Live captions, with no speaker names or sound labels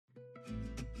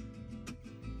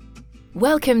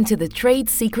Welcome to the Trade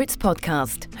Secrets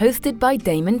Podcast, hosted by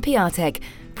Damon Piatek,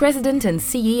 President and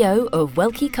CEO of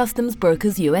Welke Customs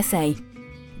Brokers USA.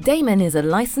 Damon is a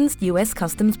licensed U.S.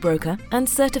 customs broker and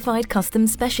certified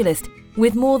customs specialist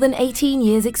with more than 18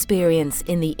 years' experience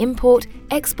in the import,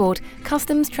 export,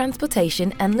 customs,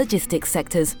 transportation, and logistics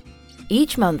sectors.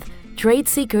 Each month, Trade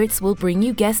Secrets will bring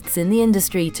you guests in the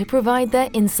industry to provide their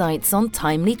insights on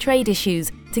timely trade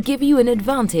issues to give you an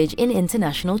advantage in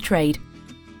international trade.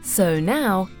 So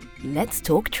now, let's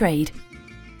talk trade.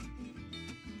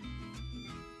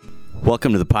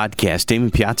 Welcome to the podcast.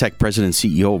 Damon Piatek, President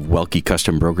and CEO of Welke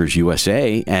Custom Brokers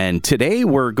USA. And today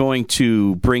we're going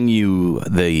to bring you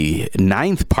the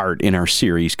 9th part in our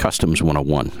series, Customs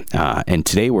 101. And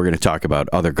today we're going to talk about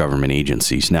other government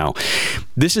agencies. Now,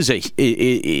 this is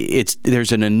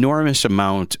there's an enormous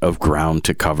amount of ground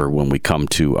to cover when we come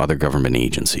to other government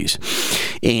agencies.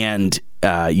 And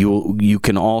you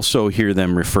can also hear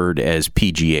them referred as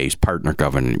PGAs, partner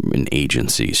government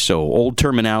agencies. So old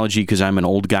terminology, because I'm an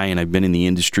old guy and I've been in the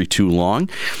industry too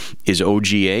long, is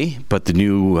OGA, but the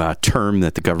new term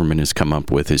that the government has come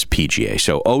up with is PGA.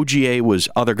 So OGA was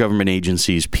other government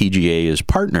agencies, PGA is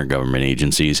partner government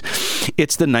agencies.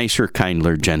 It's the nicer,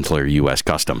 kinder, gentler U.S.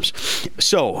 Customs.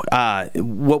 So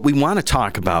what we want to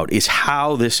talk about is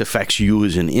how this affects you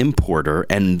as an importer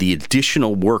and the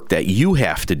additional work that you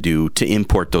have to do to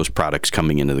import those products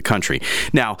coming into the country.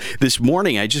 Now, this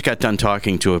morning, I just got done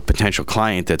talking to a potential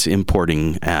client that's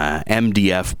importing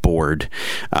MDF board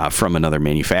from another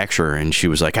manufacturer, and she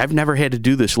was like, I've never had to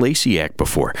do this Lacey Act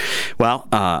before. Well,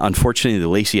 unfortunately, the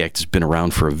Lacey Act has been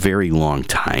around for a very long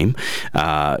time,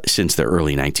 since the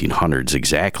early 1900s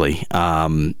exactly,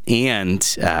 and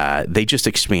they just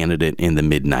expanded it in the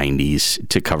mid-90s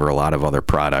to cover a lot of other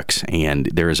products, and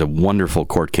there is a wonderful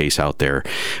court case out there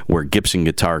where Gibson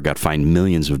Guitar got fined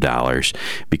millions of dollars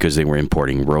because they were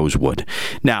importing rosewood.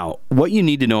 Now, what you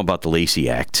need to know about the Lacey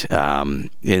Act,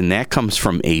 and that comes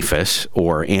from APHIS,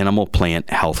 or Animal Plant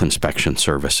Health Inspection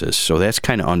Services. So that's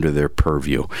kind of under their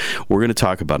purview. We're going to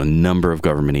talk about a number of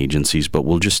government agencies, but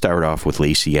we'll just start off with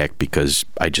Lacey Act because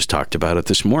I just talked about it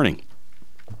this morning.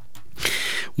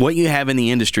 What you have in the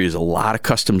industry is a lot of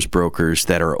customs brokers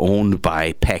that are owned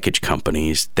by package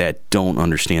companies that don't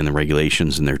understand the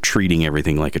regulations and they're treating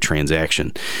everything like a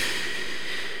transaction.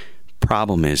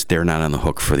 Problem is they're not on the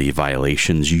hook for the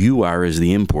violations. You are as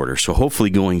the importer. So hopefully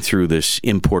going through this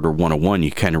Importer 101,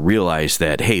 you kind of realize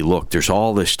that, hey, look, there's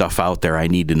all this stuff out there. I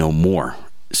need to know more.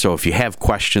 So if you have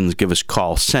questions, give us a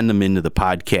call. Send them into the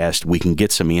podcast. We can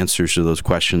get some answers to those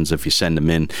questions if you send them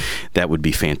in. That would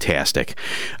be fantastic.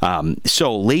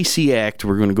 So Lacey Act,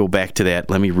 we're going to go back to that.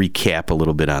 Let me recap a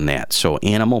little bit on that. So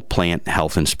Animal Plant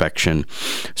Health Inspection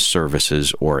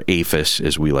Services, or APHIS,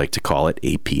 as we like to call it,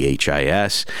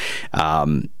 APHIS.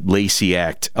 Lacey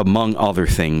Act, among other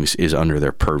things, is under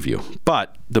their purview.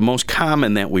 But the most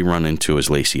common that we run into is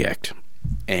Lacey Act.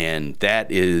 And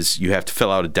that is, you have to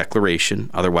fill out a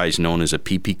declaration, otherwise known as a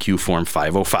PPQ Form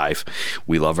 505.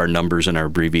 We love our numbers and our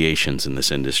abbreviations in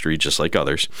this industry, just like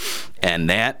others. And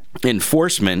that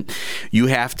enforcement, you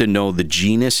have to know the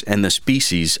genus and the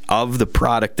species of the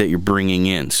product that you're bringing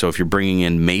in. So if you're bringing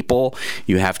in maple,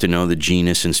 you have to know the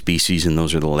genus and species, and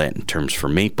those are the Latin terms for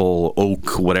maple,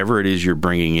 oak, whatever it is you're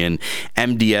bringing in.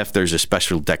 MDF, there's a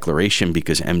special declaration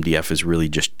because MDF is really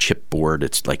just chipboard.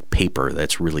 It's like paper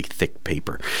that's really thick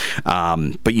paper.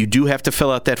 But you do have to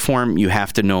fill out that form. You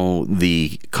have to know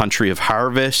the country of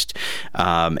harvest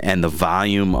and the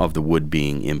volume of the wood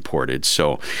being imported.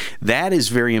 So that is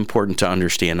very important to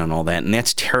understand on all that. And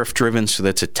that's tariff driven, so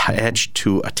that's attached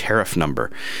to a tariff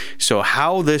number. So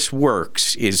how this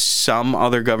works is some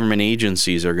other government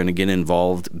agencies are going to get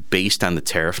involved based on the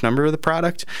tariff number of the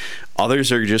product.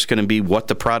 Others are just going to be what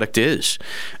the product is.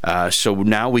 So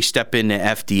now we step into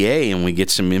FDA and we get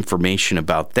some information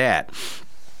about that.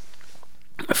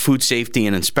 Food Safety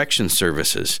and Inspection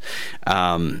Services.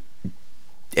 FDA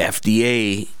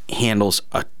handles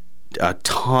a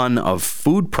ton of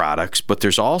food products, but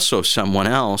there's also someone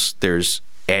else. There's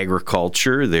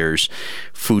agriculture, there's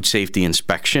food safety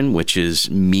inspection, which is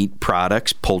meat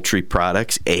products, poultry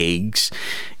products, eggs.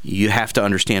 You have to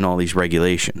understand all these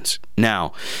regulations.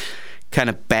 Now,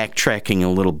 kind of backtracking a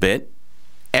little bit,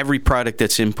 every product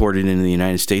that's imported into the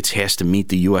United States has to meet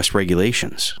the U.S.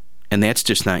 regulations. And that's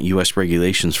just not U.S.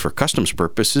 regulations for customs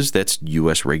purposes. That's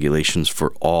U.S. regulations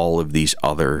for all of these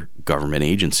other government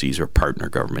agencies or partner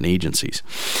government agencies.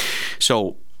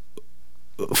 So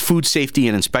Food Safety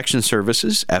and Inspection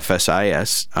Services,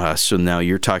 FSIS. So now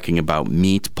you're talking about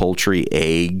meat, poultry,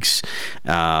 eggs.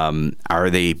 Are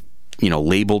they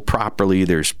labeled properly.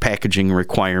 There's packaging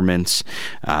requirements.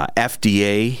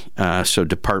 FDA, so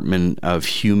Department of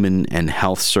Human and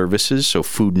Health Services, so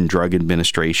Food and Drug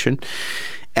Administration.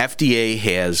 FDA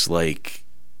has like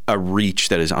a reach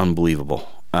that is unbelievable.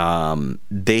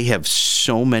 They have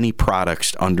so many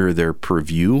products under their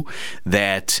purview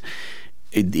that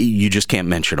you just can't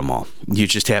mention them all. You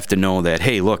just have to know that,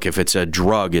 hey, look, if it's a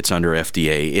drug, it's under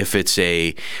FDA. If it's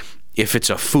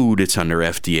a food, it's under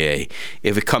FDA.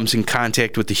 If it comes in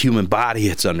contact with the human body,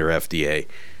 it's under FDA.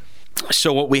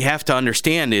 So what we have to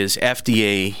understand is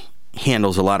FDA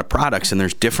handles a lot of products, and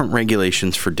there's different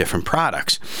regulations for different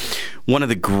products. One of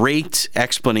the great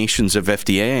explanations of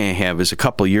FDA I have is a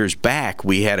couple of years back,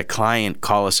 we had a client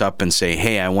call us up and say,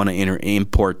 hey, I want to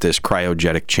import this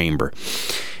cryogenic chamber.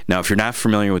 Now, if you're not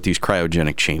familiar with these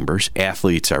cryogenic chambers,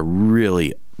 athletes are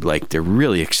really they're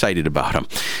really excited about them.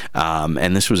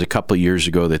 And this was a couple of years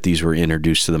ago that these were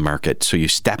introduced to the market. So you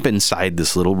step inside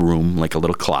this little room, like a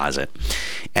little closet,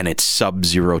 and it's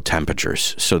sub-zero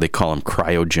temperatures. So they call them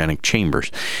cryogenic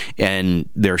chambers. And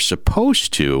they're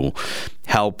supposed to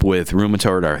help with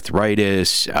rheumatoid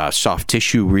arthritis, soft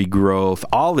tissue regrowth,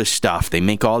 all this stuff. They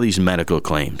make all these medical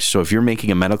claims. So if you're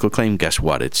making a medical claim, guess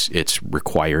what? It's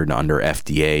required under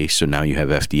FDA. So now you have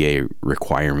FDA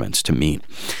requirements to meet.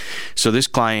 So this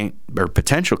client or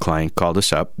potential client called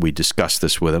us up. We discussed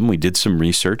this with them. We did some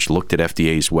research, looked at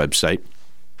FDA's website.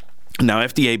 Now,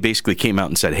 FDA basically came out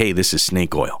and said, hey, this is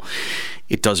snake oil.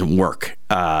 It doesn't work.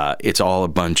 It's all a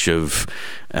bunch of,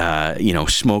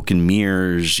 smoke and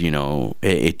mirrors.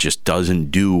 It just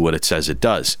doesn't do what it says it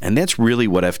does. And that's really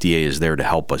what FDA is there to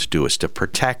help us do, is to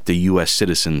protect the U.S.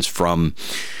 citizens from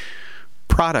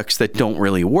products that don't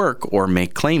really work or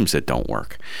make claims that don't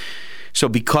work. So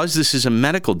because this is a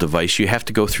medical device, you have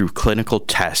to go through clinical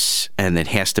tests, and it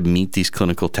has to meet these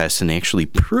clinical tests and actually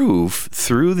prove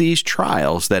through these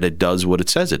trials that it does what it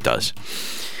says it does.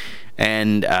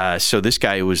 And so this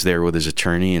guy was there with his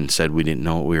attorney and said we didn't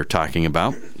know what we were talking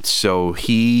about. So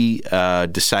he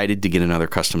decided to get another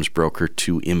customs broker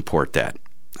to import that.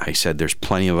 I said, there's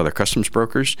plenty of other customs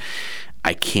brokers.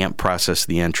 I can't process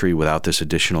the entry without this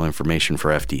additional information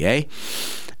for FDA.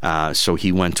 So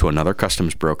he went to another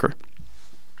customs broker.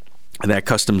 That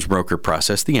customs broker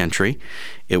processed the entry.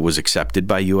 It was accepted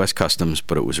by U.S. Customs,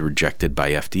 but it was rejected by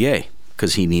FDA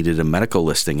because he needed a medical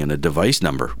listing and a device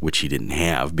number, which he didn't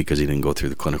have because he didn't go through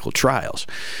the clinical trials.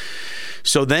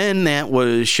 So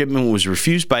then shipment was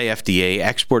refused by FDA,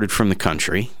 exported from the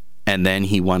country, and then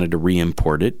he wanted to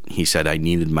re-import it. He said, I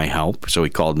needed my help, so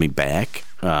he called me back.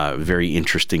 Very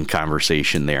interesting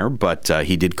conversation there, but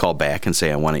he did call back and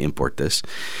say, I want to import this.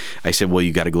 I said, well,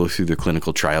 you got to go through the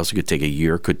clinical trials. It could take a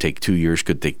year, could take 2 years,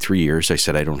 could take 3 years. I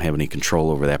said, I don't have any control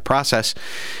over that process.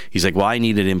 He's like, well, I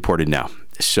need it imported now.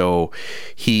 So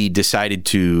he decided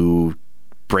to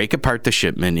break apart the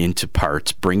shipment into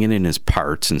parts, bring it in as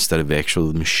parts instead of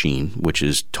actual machine, which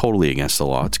is totally against the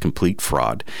law. It's complete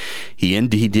fraud. He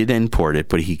did import it,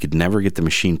 but he could never get the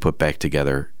machine put back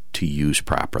together to use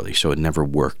properly. So it never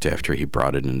worked after he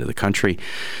brought it into the country.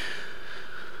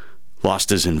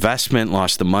 Lost his investment,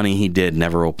 lost the money he did,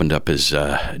 never opened up his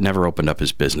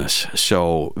business.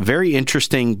 So very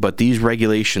interesting, but these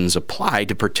regulations apply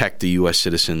to protect the U.S.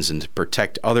 citizens and to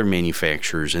protect other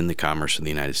manufacturers in the commerce of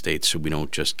the United States, so we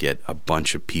don't just get a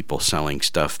bunch of people selling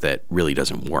stuff that really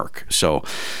doesn't work. So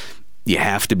you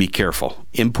have to be careful.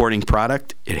 Importing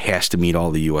product, it has to meet all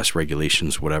the U.S.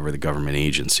 regulations, whatever the government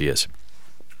agency is.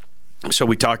 So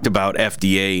we talked about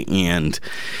FDA and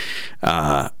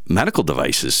medical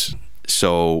devices.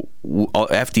 So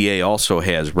FDA also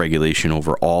has regulation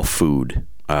over all food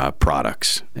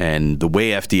products. And the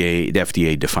way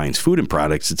FDA defines food and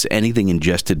products, it's anything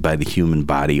ingested by the human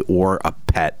body or a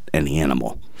pet, an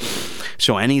animal.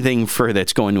 So anything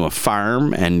that's going to a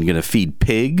farm and going to feed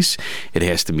pigs, it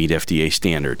has to meet FDA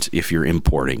standards if you're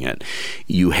importing it.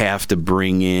 You have to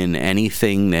bring in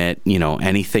anything that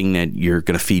you're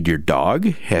going to feed your dog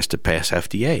has to pass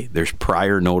FDA. There's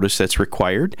prior notice that's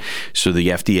required. So the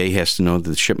FDA has to know that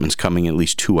the shipment's coming at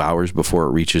least 2 hours before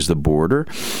it reaches the border.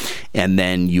 And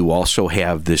then you also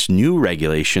have this new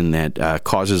regulation that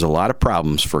causes a lot of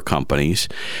problems for companies,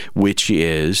 which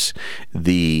is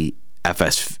the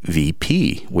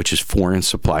FSVP, which is Foreign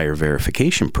Supplier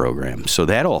Verification Program. So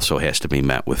that also has to be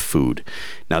met with food.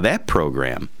 Now that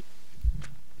program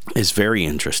is very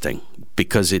interesting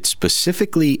because it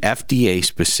FDA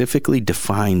specifically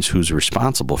defines who's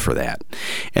responsible for that.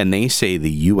 And they say the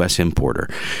U.S. importer,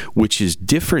 which is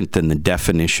different than the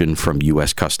definition from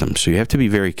U.S. Customs. So you have to be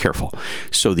very careful.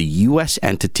 So the U.S.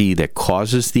 entity that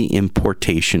causes the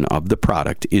importation of the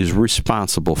product is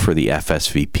responsible for the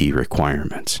FSVP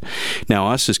requirements. Now,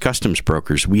 us as customs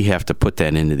brokers, we have to put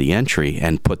that into the entry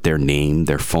and put their name,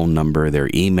 their phone number,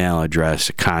 their email address,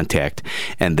 contact,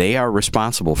 and they are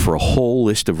responsible for a whole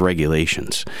list of regulations.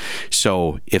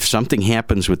 So if something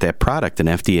happens with that product and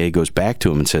FDA goes back to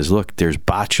them and says, look, there's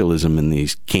botulism in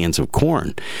these cans of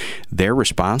corn, they're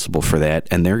responsible for that,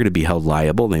 and they're going to be held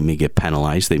liable. They may get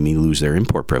penalized. They may lose their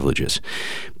import privileges.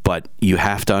 But you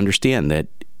have to understand that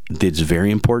it's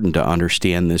very important to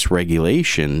understand this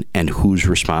regulation and who's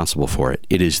responsible for it.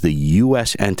 It is the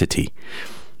U.S. entity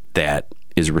that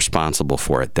is responsible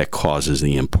for it, that causes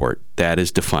the import. That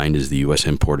is defined as the U.S.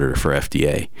 importer for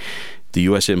FDA. The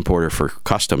U.S. importer for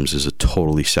customs is a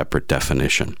totally separate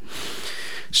definition.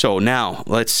 So now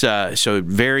let's, so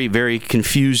very, very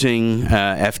confusing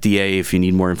FDA. If you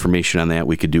need more information on that,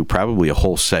 we could do probably a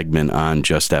whole segment on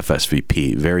just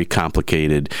FSVP. Very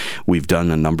complicated. We've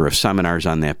done a number of seminars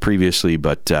on that previously,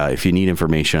 but if you need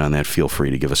information on that, feel free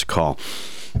to give us a call.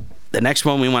 The next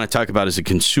one we want to talk about is the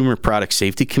Consumer Product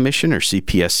Safety Commission, or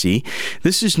CPSC.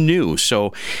 This is new.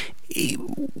 So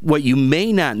what you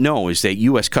may not know is that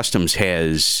U.S. Customs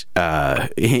has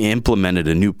implemented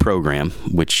a new program,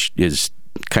 which is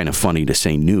kind of funny to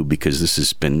say new because this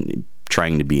has been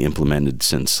trying to be implemented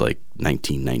since like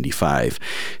 1995.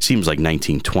 Seems like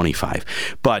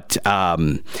 1925. But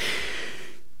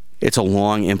it's a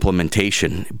long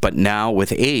implementation, but now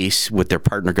with ACE, with their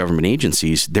partner government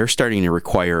agencies, they're starting to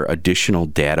require additional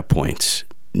data points,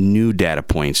 new data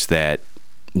points that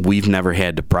we've never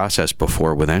had to process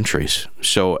before with entries.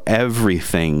 So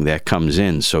everything that comes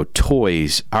in, so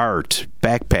toys, art,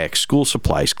 backpacks, school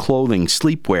supplies, clothing,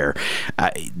 sleepwear,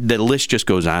 the list just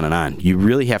goes on and on. You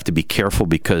really have to be careful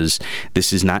because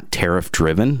this is not tariff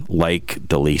driven like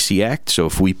the Lacey Act. So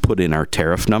if we put in our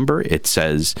tariff number, it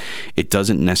says it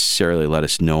doesn't necessarily let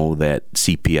us know that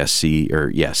CPSC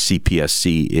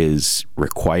is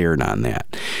required on that.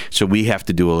 So we have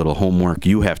to do a little homework.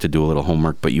 You have to do a little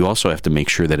homework, but you also have to make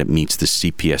sure that it meets the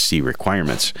CPSC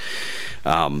requirements.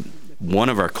 One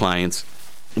of our clients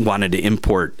wanted to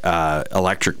import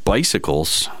electric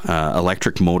bicycles,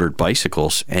 electric motored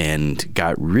bicycles, and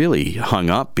got really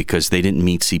hung up because they didn't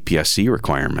meet CPSC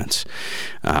requirements.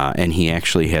 And he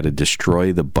actually had to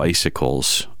destroy the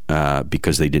bicycles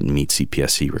because they didn't meet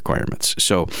CPSC requirements.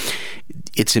 So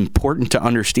it's important to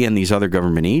understand these other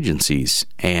government agencies,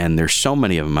 and there's so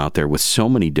many of them out there with so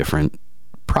many different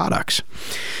products.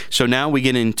 So now we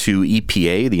get into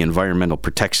EPA, the Environmental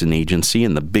Protection Agency,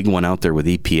 and the big one out there with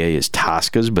EPA is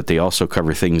TSCA's, but they also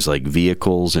cover things like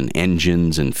vehicles and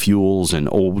engines and fuels and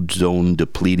ozone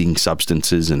depleting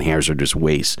substances and hazardous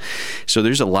waste. So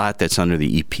there's a lot that's under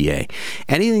the EPA.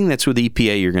 Anything that's with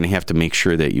EPA, you're going to have to make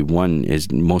sure that one is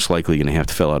most likely going to have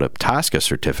to fill out a TSCA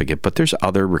certificate, but there's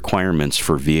other requirements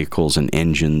for vehicles and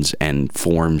engines and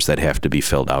forms that have to be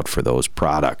filled out for those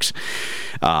products.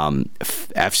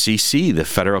 FCC, the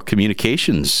Federal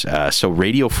Communications, so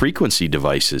radio frequency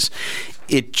devices.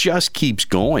 It just keeps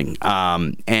going.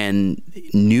 And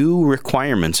new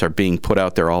requirements are being put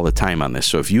out there all the time on this.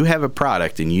 So if you have a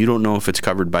product and you don't know if it's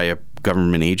covered by a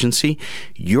government agency,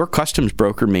 your customs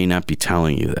broker may not be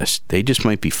telling you this. They just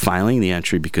might be filing the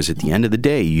entry because at the end of the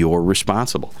day, you're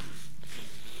responsible.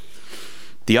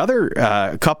 The other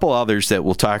couple others that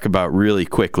we'll talk about really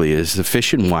quickly is the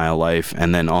Fish and Wildlife,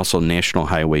 and then also National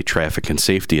Highway Traffic and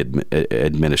Safety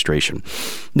Administration.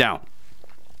 Now,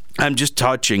 I'm just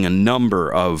touching a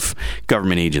number of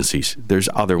government agencies. There's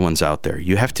other ones out there.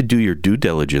 You have to do your due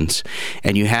diligence,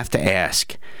 and you have to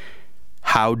ask,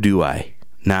 how do I?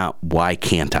 Not why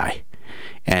can't I?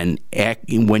 And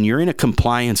when you're in a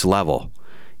compliance level,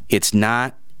 it's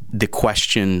not the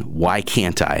question, why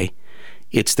can't I?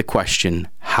 It's the question,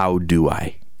 how do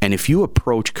I? And if you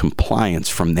approach compliance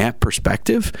from that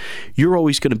perspective, you're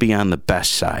always going to be on the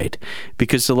best side.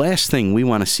 Because the last thing we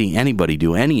want to see anybody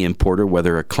do, any importer,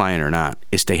 whether a client or not,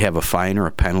 is to have a fine or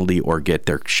a penalty or get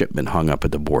their shipment hung up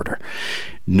at the border.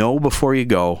 Know before you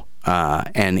go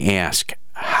and ask,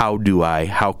 how do I?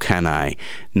 How can I?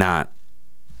 Not,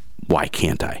 why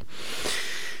can't I?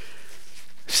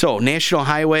 So National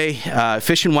Highway,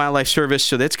 Fish and Wildlife Service,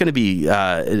 so that's going to be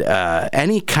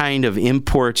any kind of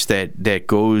imports that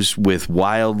goes with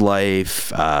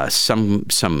wildlife,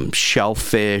 some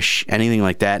shellfish, anything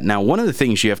like that. Now, one of the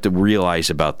things you have to realize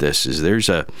about this is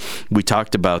we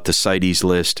talked about the CITES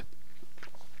list.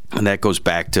 And that goes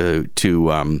back to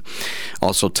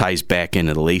also ties back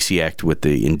into the Lacey Act with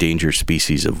the endangered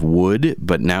species of wood,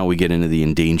 but now we get into the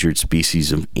endangered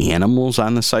species of animals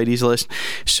on the CITES list.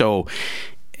 So,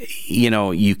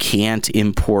 you can't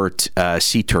import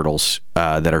sea turtles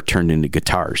that are turned into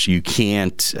guitars. You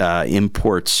can't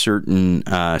import certain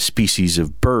species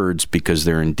of birds because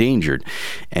they're endangered,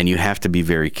 and you have to be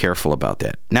very careful about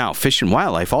that. Now, fish and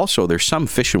wildlife also, there's some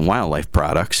fish and wildlife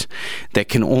products that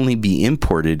can only be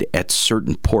imported at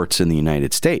certain ports in the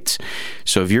United States.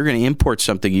 So if you're going to import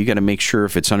something, you got to make sure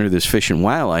if it's under this fish and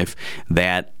wildlife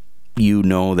that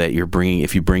that you're bringing,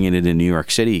 if you bring it into New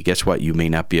York City, guess what? You may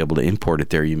not be able to import it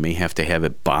there. You may have to have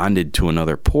it bonded to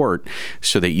another port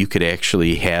so that you could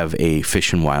actually have a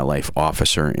fish and wildlife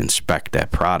officer inspect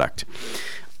that product.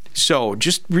 So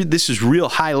this is real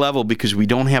high level because we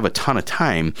don't have a ton of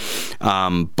time.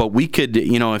 But we could,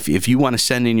 if you want to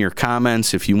send in your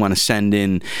comments, if you want to send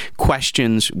in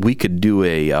questions, we could do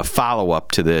a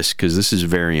follow-up to this because this is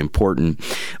very important.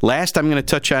 Last I'm going to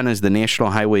touch on is the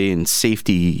National Highway and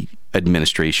Safety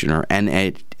Administration, or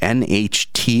NHTSA.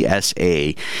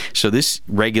 So this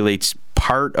regulates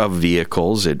part of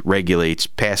vehicles. It regulates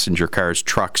passenger cars,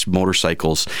 trucks,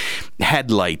 motorcycles,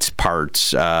 headlights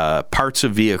parts, parts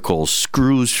of vehicles,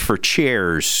 screws for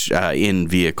chairs in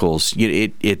vehicles.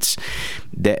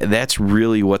 That's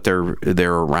really what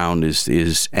they're around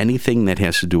is anything that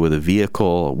has to do with a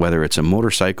vehicle, whether it's a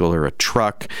motorcycle or a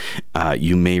truck.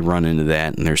 You may run into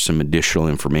that, and there's some additional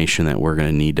information that we're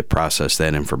going to need to process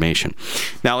that information.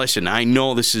 Now, listen, I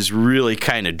know this is really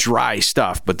kind of dry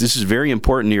stuff, but this is very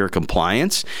important to your compliance.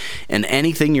 And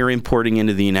anything you're importing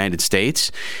into the United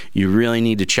States, you really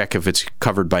need to check if it's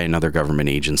covered by another government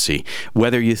agency,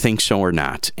 whether you think so or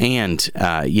not. And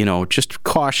just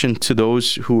caution to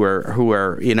those who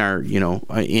are in our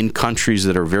in countries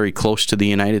that are very close to the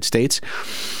United States.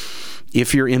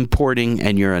 If you're importing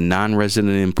and you're a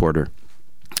non-resident importer,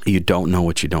 you don't know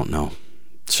what you don't know.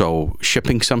 So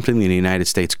shipping something in the United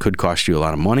States could cost you a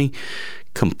lot of money.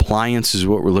 Compliance is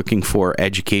what we're looking for.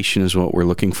 Education is what we're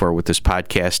looking for with this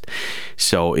podcast.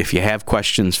 So if you have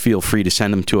questions, feel free to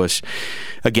send them to us.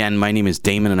 Again, my name is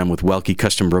Damon, and I'm with Welke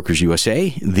Custom Brokers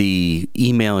USA. The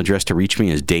email address to reach me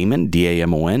is Damon,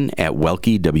 D-A-M-O-N, at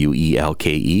Welke,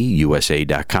 W-E-L-K-E,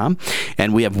 USA.com.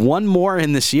 And we have one more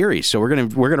in the series. So we're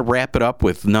gonna wrap it up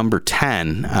with number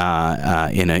 10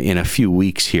 in a few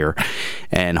weeks here.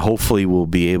 And hopefully we'll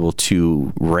be able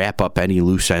to wrap up any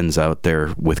loose ends out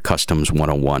there with Customs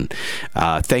 101.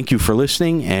 Thank you for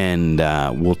listening, and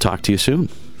we'll talk to you soon.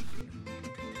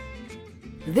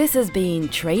 This has been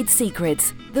Trade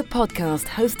Secrets, the podcast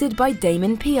hosted by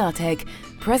Damon Piatek,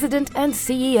 President and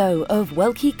CEO of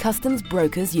Welke Customs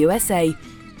Brokers USA.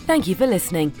 Thank you for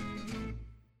listening.